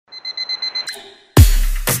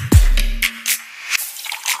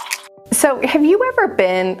So have you ever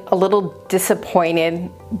been a little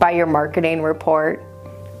disappointed by your marketing report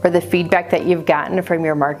or the feedback that you've gotten from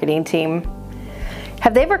your marketing team?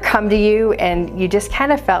 Have they ever come to you and you just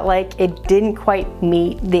kind of felt like it didn't quite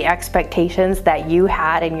meet the expectations that you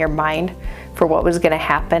had in your mind for what was going to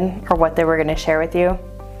happen or what they were going to share with you?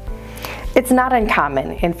 It's not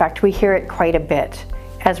uncommon. In fact, we hear it quite a bit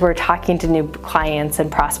as we're talking to new clients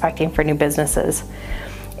and prospecting for new businesses.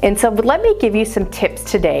 And so let me give you some tips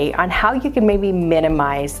today on how you can maybe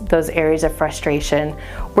minimize those areas of frustration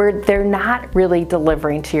where they're not really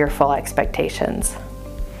delivering to your full expectations.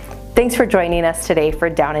 Thanks for joining us today for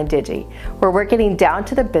Down and Digi, where we're getting down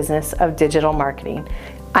to the business of digital marketing.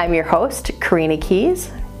 I'm your host, Karina Keys,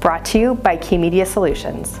 brought to you by Key Media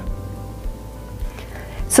Solutions.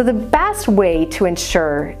 So the best way to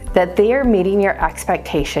ensure that they are meeting your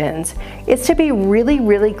expectations is to be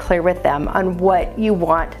really clear with them on what you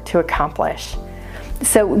want to accomplish.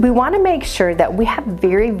 So we want to make sure that we have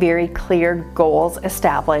very clear goals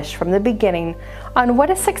established from the beginning on what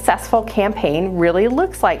a successful campaign really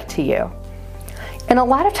looks like to you. And a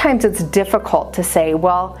lot of times it's difficult to say,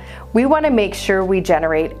 well, we want to make sure we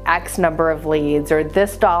generate X number of leads or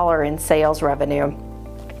this dollar in sales revenue,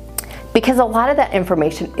 because a lot of that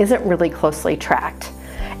information isn't really closely tracked.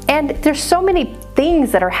 And there's so many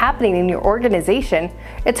things that are happening in your organization,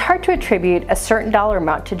 it's hard to attribute a certain dollar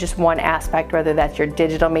amount to just one aspect, whether that's your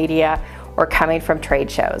digital media or coming from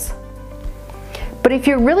trade shows. But if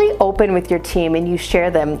you're really open with your team and you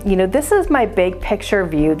share them, this is my big picture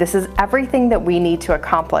view, this is everything that we need to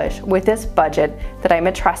accomplish with this budget that I'm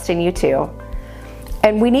entrusting you to.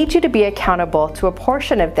 And we need you to be accountable to a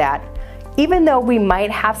portion of that, even though we might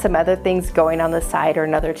have some other things going on the side or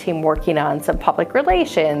another team working on some public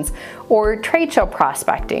relations or trade show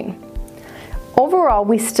prospecting. Overall,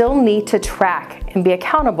 we still need to track and be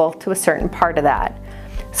accountable to a certain part of that.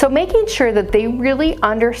 So making sure that they really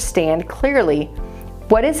understand clearly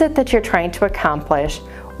what is it that you're trying to accomplish,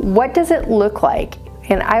 what does it look like?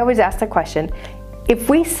 And I always ask the question, if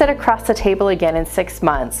we sit across the table again in 6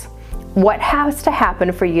 months, what has to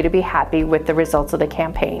happen for you to be happy with the results of the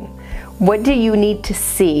campaign? What do you need to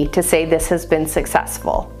see to say this has been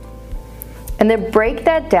successful? And then break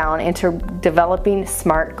that down into developing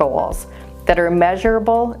SMART goals that are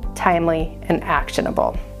measurable, timely, and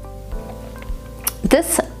actionable.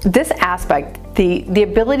 This aspect, the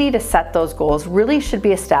ability to set those goals, really should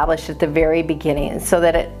be established at the very beginning so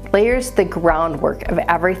that it layers the groundwork of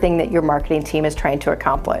everything that your marketing team is trying to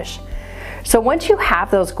accomplish. So once you have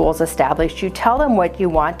those goals established, you tell them what you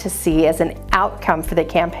want to see as an outcome for the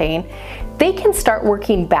campaign, they can start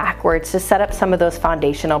working backwards to set up some of those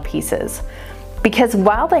foundational pieces. Because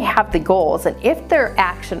while they have the goals, and if their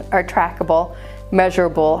actions are trackable,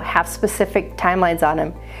 measurable, have specific timelines on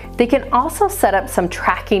them, they can also set up some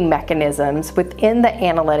tracking mechanisms within the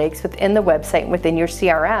analytics, within the website, within your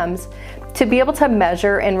CRMs, to be able to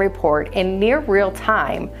measure and report in near real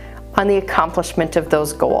time on the accomplishment of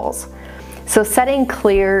those goals. So setting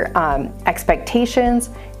clear expectations,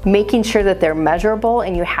 making sure that they're measurable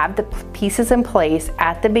and you have the pieces in place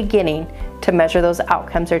at the beginning to measure those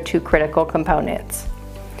outcomes are two critical components.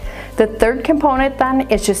 The third component then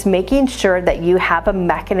is just making sure that you have a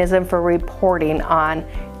mechanism for reporting on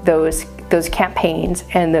those campaigns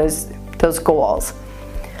and those goals.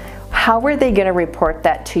 How are they going to report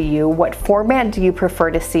that to you? What format do you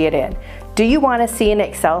prefer to see it in? Do you want to see an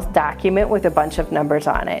Excel document with a bunch of numbers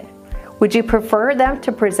on it? Would you prefer them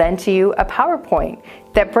to present to you a PowerPoint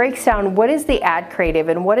that breaks down what is the ad creative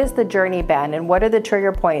and what is the journey band and what are the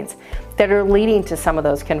trigger points that are leading to some of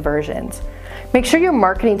those conversions? Make sure your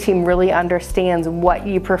marketing team really understands what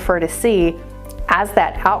you prefer to see as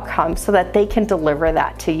that outcome so that they can deliver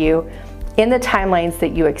that to you in the timelines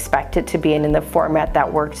that you expect it to be in the format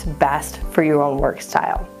that works best for your own work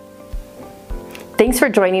style. Thanks for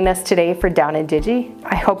joining us today for Down and Digi.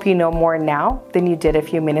 I hope you know more now than you did a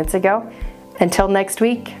few minutes ago. Until next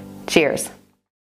week, cheers.